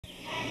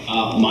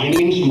My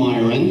name's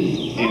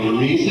Myron, and the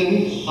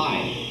reason...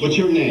 Hi, what's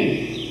your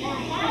name?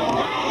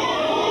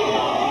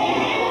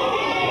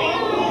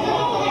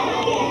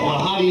 Well,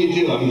 how do you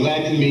do? I'm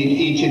glad to meet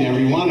each and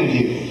every one of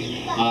you.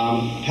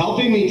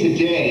 Helping me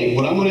today,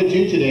 what I'm going to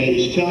do today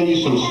is tell you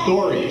some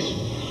stories.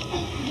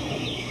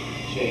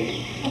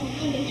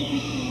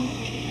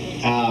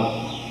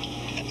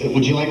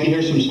 Would you like to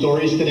hear some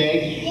stories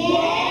today?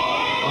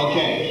 Yeah.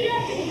 Okay.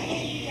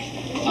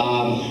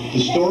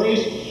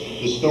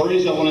 The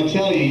stories I want to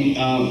tell you,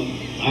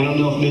 I don't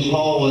know if Miss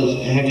Hall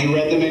have you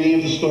read them, any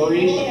of the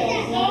stories?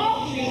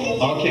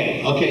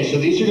 Okay, so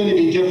these are going to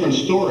be different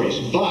stories,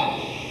 but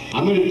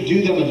I'm going to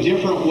do them a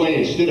different way.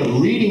 Instead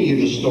of reading you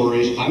the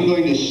stories, I'm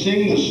going to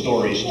sing the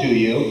stories to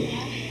you,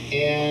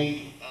 and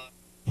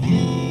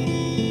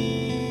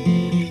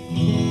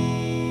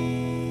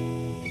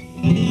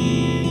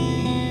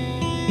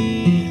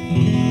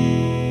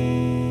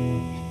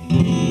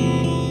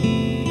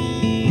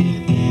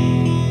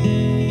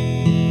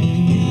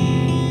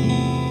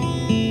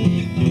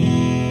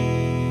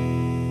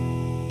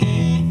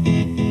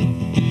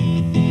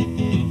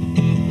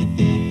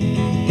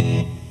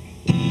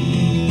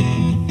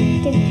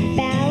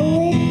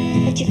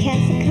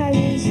Jocasta Carr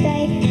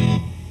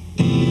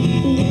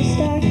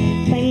moviestar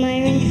by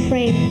Myron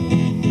Frank.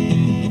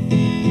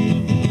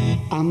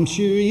 I'm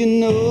sure you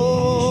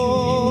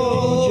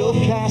know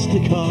Jocasta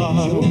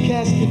Carr,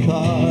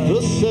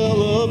 the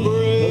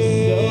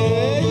celebrated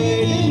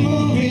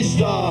movie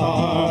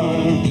star,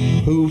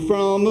 who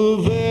from a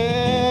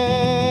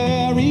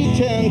very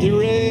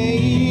tender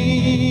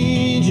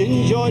age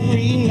enjoyed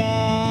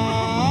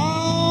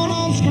renown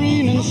on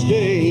screen and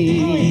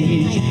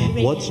stage.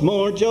 What's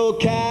more,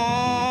 Jocasta,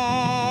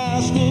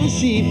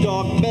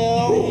 sheepdog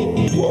Belle,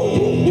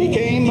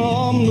 became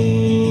a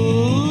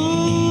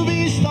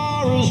movie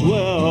star as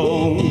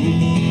well.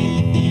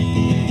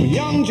 When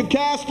young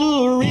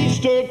Jocasta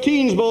reached her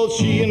teens, both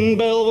she and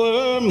Belle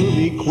were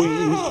movie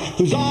queens,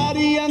 whose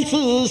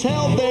audiences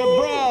held their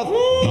breath.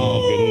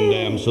 Knocking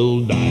damsel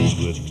dies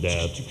with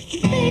death.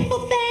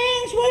 Faithful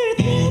fans were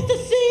thrilled to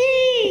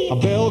see A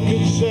Belle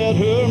could set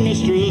her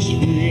mistress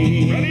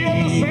free. Ready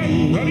on the set,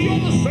 ready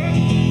on the set.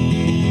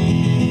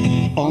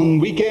 On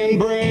weekend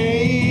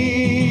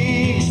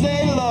breaks,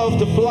 they love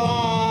to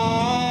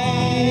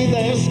fly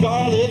their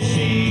scarlet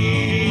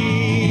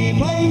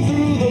seaplane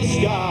through the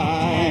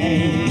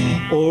sky.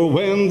 Or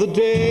when the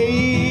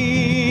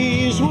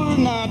days were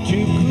not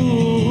too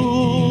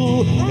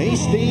cool, they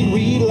stayed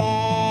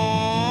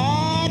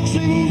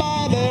relaxing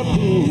by their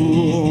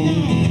pool.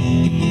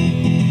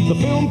 The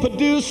film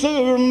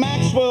producer,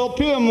 Maxwell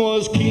Pym,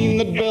 was keen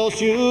that Belle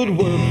should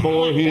work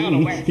for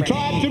him. He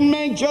tried to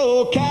make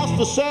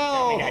Jocasta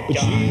sell, but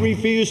she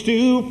refused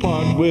to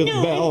part with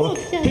Belle.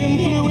 Pym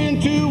flew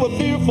into a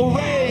fearful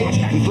rage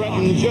and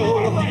threatened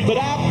Joe, but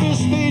at this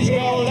stage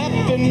Belle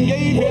left and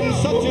gave him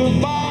such a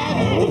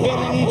bite, the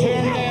villain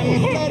turned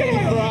and fled in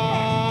fright.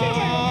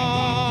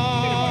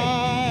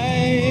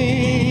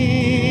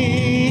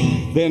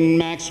 Then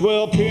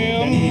Maxwell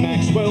Pym,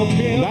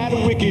 that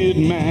wicked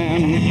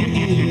man,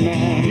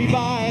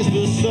 devised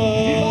a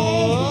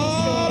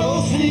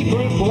subtle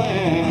secret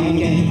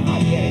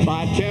plan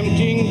by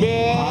tempting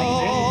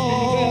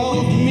Belle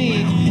with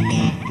meat,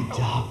 the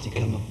dog to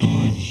come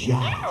aboard his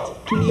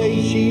yacht. Too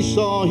late she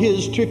saw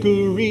his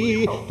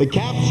trickery. They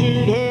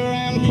captured her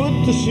and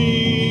put to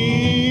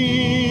sea.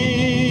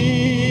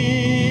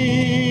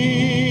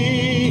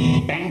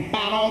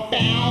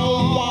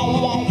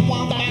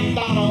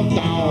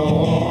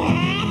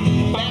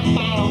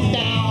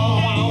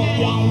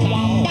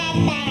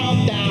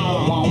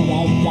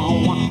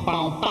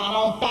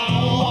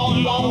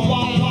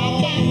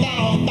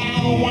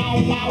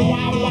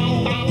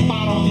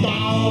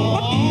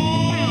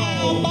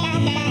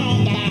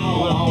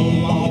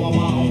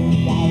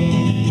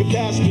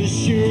 Jocasta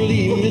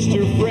surely missed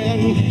her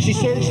friend. She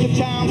searched the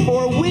town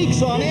for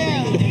weeks on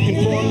end,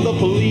 informed the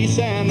police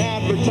and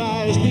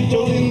advertised,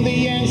 till in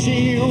the end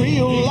she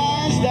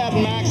realized that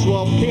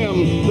Maxwell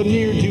Pym, the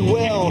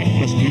ne'er-do-well,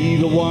 must be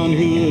the one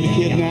who'd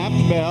kidnapped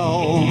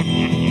Belle.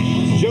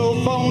 Joe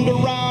phoned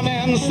around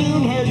and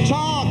soon heard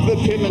talk that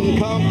Pym and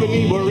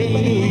company were in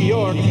New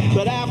York,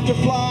 but after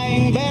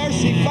flying there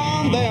she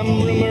found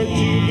them rumored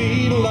to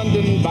be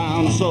London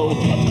bound. So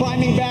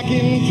climbing back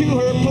into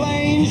her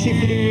plane, she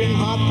flew in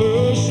hot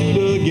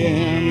pursuit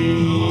again.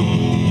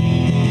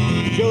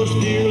 Joe's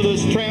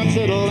fearless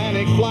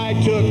transatlantic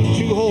flight took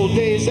 2 whole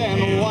days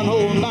and 1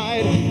 whole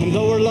night, and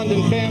though her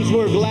London fans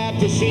were glad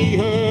to see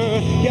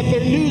her, yet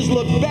their news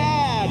looked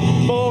bad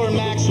for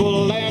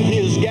Maxwell and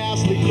his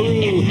ghastly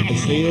crew, and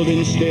sailed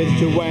instead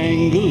to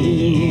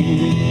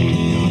Wangaloo.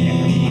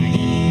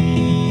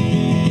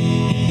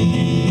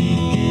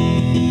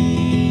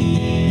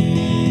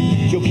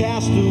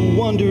 Jocasta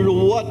wondered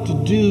what to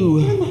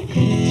do.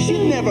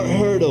 She'd never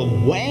heard of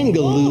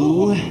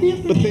Wangaloo,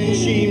 but then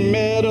she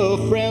met a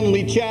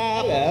friendly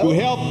chap who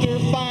helped her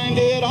find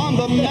it on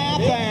the map,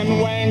 and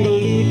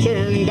Wangaloo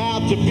turned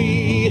out to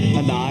be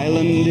an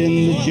island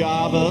in the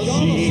Java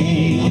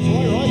Sea.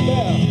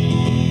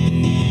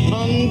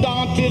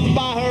 Undaunted taunted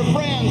by her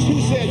friends who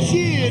said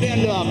she'd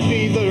end up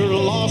either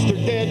lost or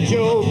dead.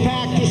 Joe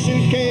packed a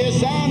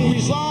suitcase and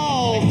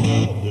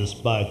resolved,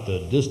 despite the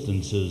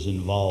distances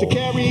involved, to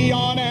carry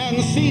on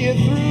and see it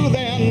through,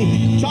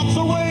 then chucks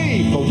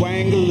away for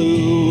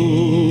Wangaloo.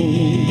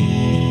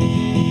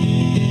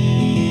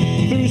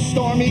 Through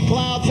stormy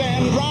clouds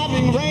and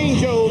driving rain,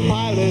 Joe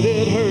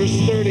piloted her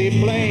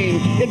sturdy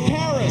plane. In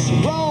Paris,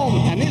 Rome,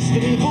 and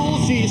Istanbul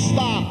she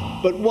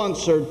stopped, but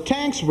once her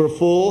tanks were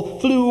full,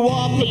 flew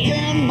off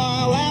again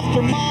mile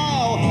after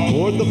mile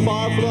toward the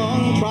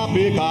far-flung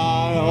tropic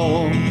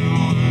isle.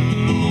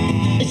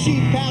 As she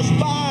passed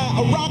by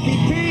a rocky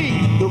peak,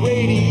 the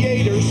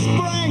radiator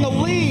sprang a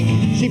leak.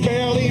 She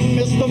barely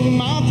missed the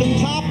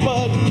mountaintop,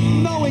 but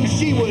knowing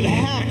she would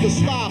have to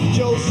stop,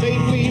 Joe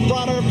safely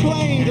brought her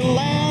plane to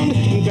land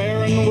in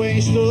barren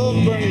waste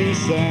of burning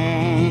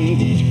sand.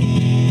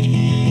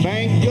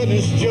 Thank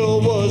goodness Joe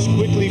was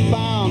quickly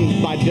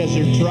found by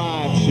desert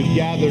tribes who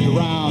gathered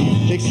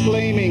around,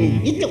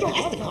 exclaiming, It's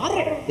Jocasta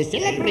Carr, the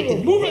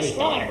celebrated movie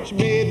star. she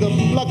made the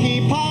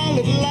lucky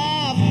pilot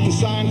laugh and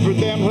signed for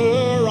them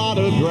her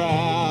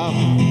autograph.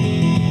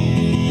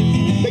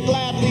 They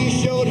gladly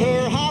showed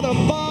her how to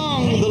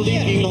bung the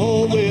leaking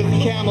hole with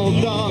camel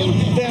dung.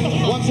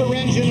 Then, once her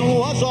engine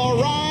was all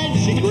right,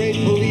 she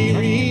gratefully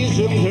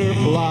resumed her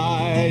flight.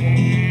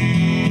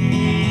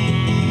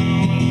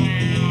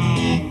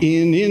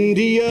 In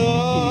India,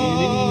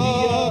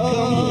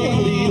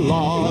 completely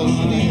lost,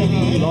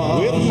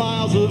 with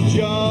miles of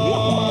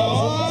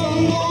jungle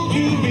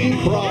to be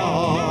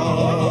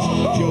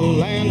crossed, Joe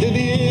landed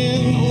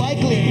in a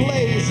likely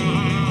place,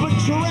 but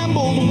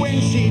trembled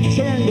when she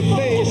turned to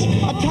face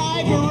a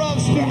tiger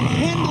of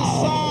stupendous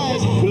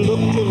size who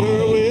looked at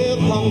her with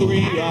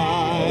hungry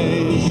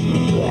eyes.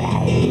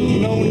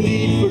 No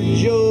need for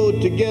Joe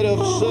to get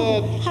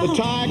upset. The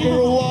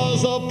tiger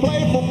was a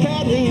playful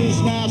pet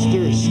whose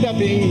master,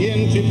 stepping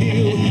into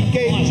view,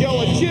 gave Joe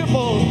a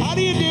cheerful, "How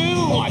do you do?"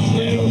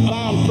 The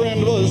newfound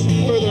friend was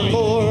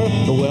furthermore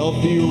the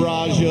wealthy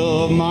Raja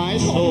of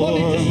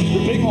Mysore.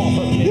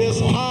 This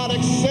odd,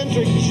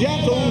 eccentric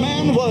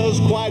gentleman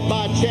was quite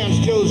by chance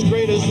Joe's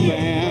greatest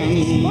fan.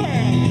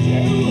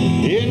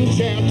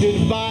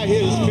 Enchanted by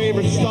his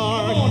favorite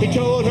star, he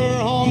towed her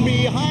home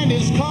behind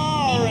his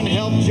car and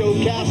helped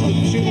Jocasta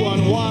to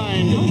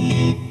unwind.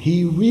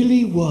 He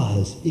really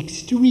was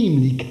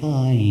extremely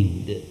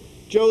kind.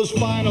 Joe's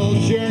final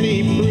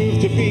journey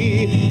proved to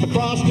be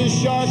across the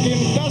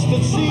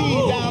shark-infested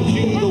sea, down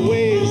to the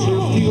waves,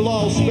 her fuel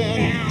all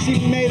spent. She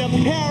made a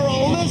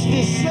perilous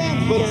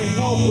descent, but her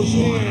help was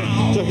near.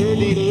 To her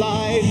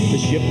delight, the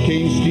ship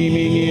came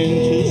steaming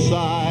into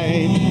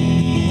sight.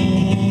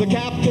 The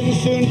captain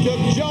soon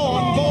took Joe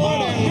on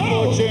board and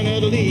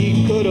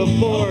fortunately could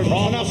afford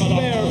enough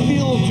spare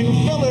fuel to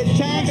fill her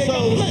tank,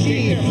 so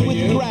she,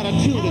 with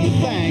gratitude and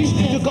thanks,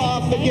 took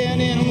off again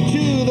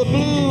into the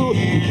blue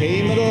and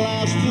came at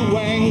last to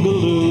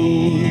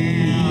Wangaloo.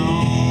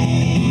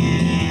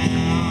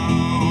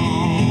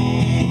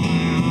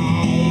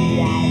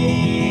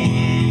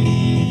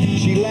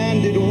 She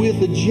landed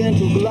with a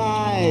gentle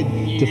glide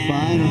to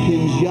find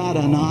Pim's yacht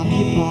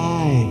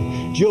unoccupied.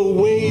 Joe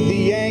weighed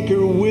the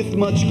anchor with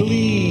much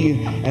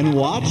glee and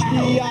watched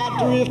the yacht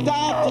drift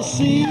out to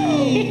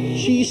sea.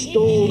 She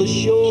stole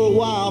ashore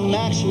while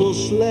Maxwell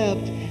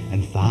slept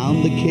and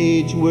found the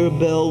cage where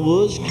Belle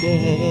was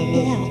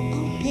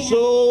kept.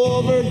 So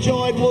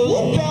overjoyed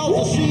was Belle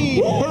to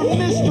see her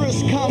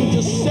mistress come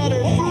to set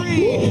her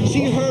free.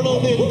 She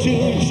hurtled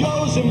into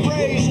Joe's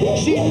embrace.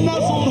 She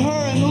nuzzled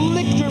her and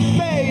licked her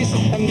face.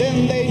 And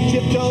then they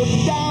tiptoed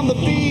down the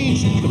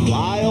beach to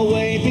fly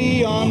away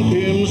beyond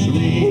Pim's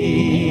reach.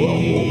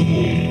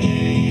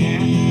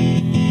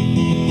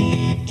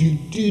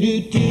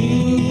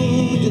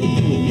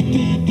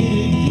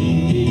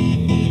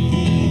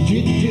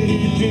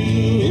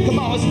 Come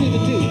on, let's do the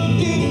do.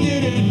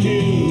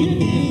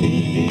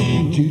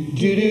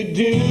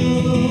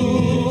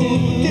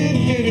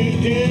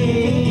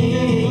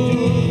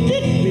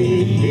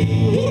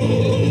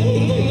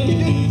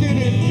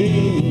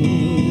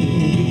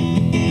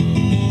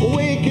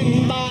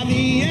 Awakened by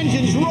the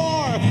engine's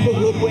roar, the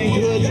hoodwinked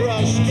hoods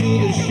rushed to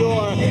the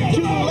shore.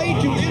 Too late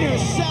to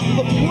intercept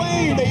the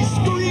plane, they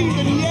screamed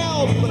and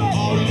yelled, but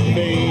all in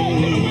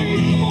vain.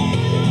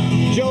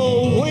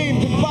 Joe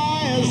waved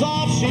goodbye as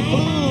off she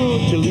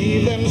flew to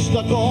leave them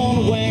stuck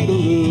on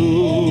Wangaloo.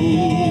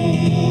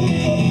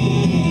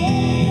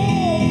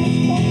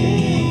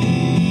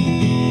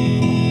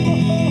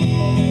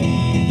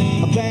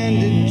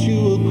 Abandoned to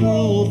a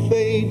cruel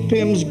fate,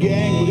 Pim's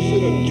gang was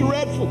in a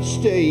dreadful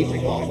state.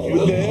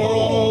 But there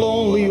on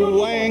lonely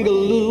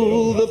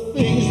Wangaloo, the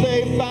things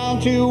they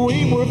found to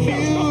eat were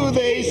few.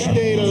 They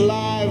stayed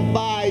alive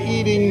by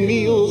eating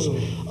meals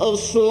of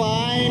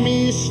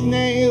slimy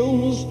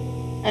snails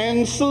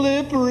and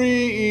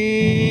slippery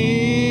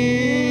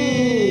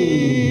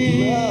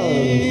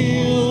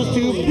eels.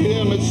 To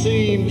Pim it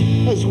seemed,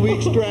 as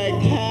weeks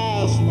dragged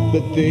past,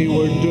 that they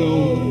were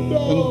doomed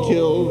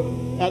until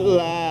at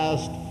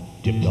last,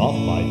 tipped off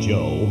by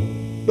Joe,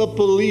 the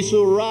police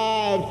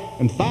arrived arrived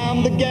and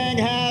found the gang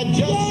had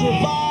just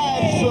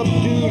survived,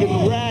 subdued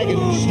and ragged,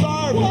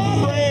 starved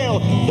and frail,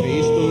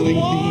 faced a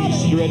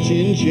lengthy stretch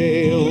in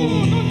jail.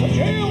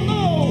 Jail,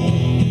 no!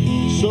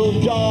 So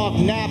dog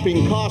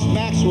napping cost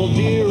Maxwell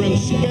dear and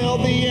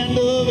spelled the end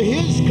of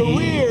his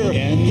career.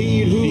 And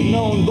he who'd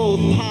known both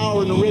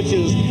power and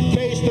riches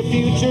faced the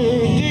future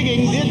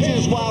digging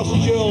ditches, whilst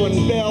Joe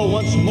and Belle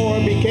once more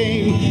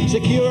became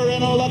secure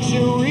in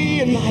luxury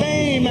and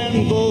fame,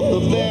 and both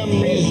of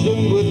them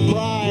resumed with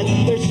pride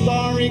their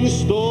starring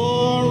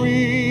story,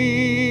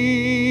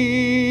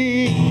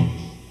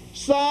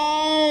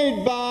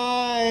 side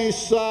by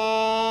side.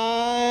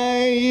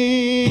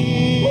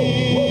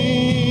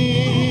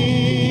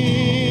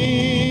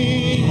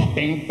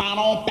 Bing,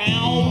 bow,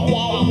 bow,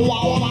 wow,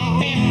 wow, wow,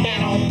 bing,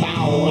 bow,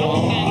 bow,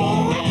 wow,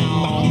 bow,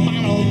 bow,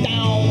 bow,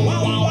 down,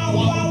 wow, wow,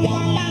 wow,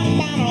 wow,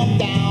 bow,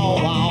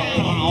 down, wow,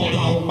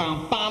 wow, wow,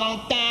 bow,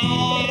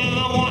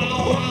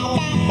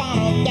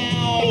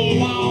 down,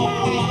 wow,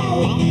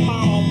 wow,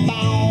 bow,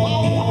 down,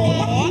 wow,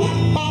 wow,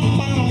 bow,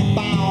 bow, bow,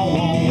 bow.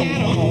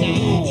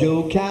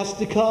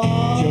 Jocasta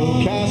Carr,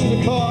 Jocasta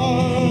Carr.